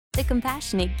the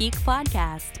Compassionate Geek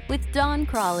Podcast with Don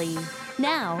Crawley.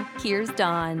 Now, here's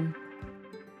Don.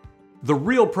 The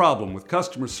real problem with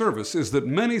customer service is that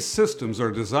many systems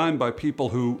are designed by people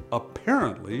who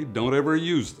apparently don't ever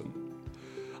use them.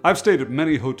 I've stayed at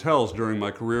many hotels during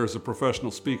my career as a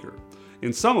professional speaker.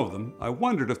 In some of them, I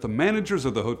wondered if the managers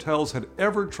of the hotels had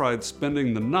ever tried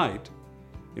spending the night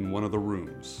in one of the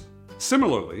rooms.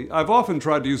 Similarly, I've often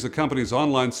tried to use a company's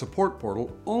online support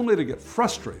portal only to get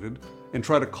frustrated and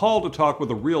try to call to talk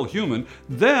with a real human.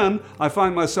 Then I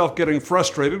find myself getting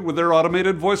frustrated with their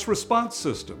automated voice response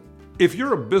system. If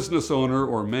you're a business owner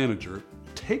or manager,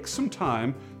 take some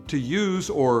time to use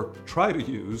or try to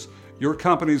use your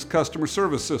company's customer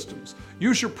service systems.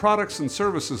 Use your products and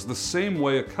services the same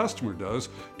way a customer does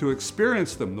to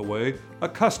experience them the way a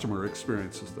customer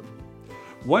experiences them.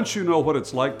 Once you know what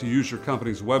it's like to use your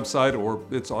company's website or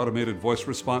its automated voice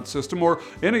response system or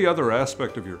any other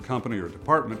aspect of your company or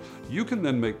department, you can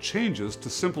then make changes to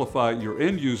simplify your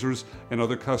end users and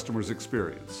other customers'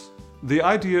 experience. The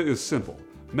idea is simple.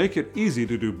 Make it easy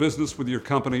to do business with your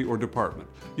company or department.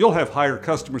 You'll have higher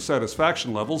customer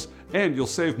satisfaction levels and you'll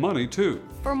save money too.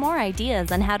 For more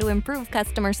ideas on how to improve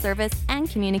customer service and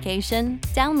communication,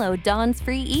 download Don's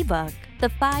free ebook, The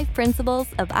 5 Principles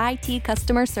of IT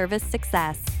Customer Service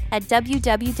Success, at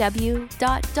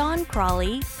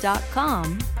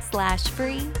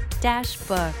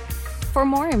www.doncrawley.com/free-book. For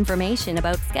more information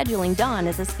about scheduling Don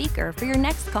as a speaker for your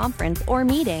next conference or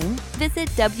meeting, visit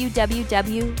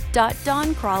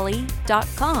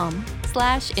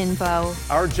www.doncrawley.com/info.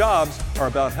 Our jobs are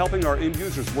about helping our end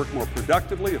users work more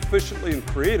productively, efficiently, and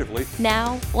creatively.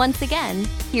 Now, once again,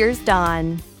 here's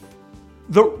Don.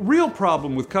 The real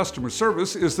problem with customer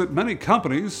service is that many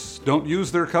companies don't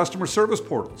use their customer service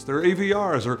portals, their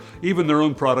AVRs, or even their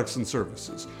own products and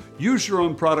services. Use your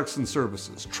own products and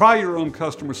services. Try your own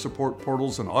customer support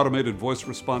portals and automated voice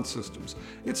response systems.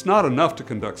 It's not enough to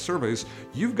conduct surveys.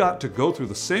 You've got to go through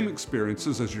the same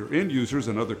experiences as your end users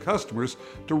and other customers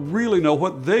to really know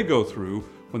what they go through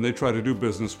when they try to do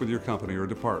business with your company or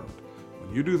department.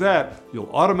 When you do that,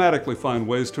 you'll automatically find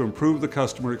ways to improve the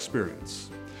customer experience.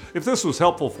 If this was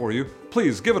helpful for you,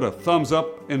 please give it a thumbs up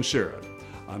and share it.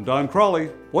 I'm Don Crawley.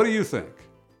 What do you think?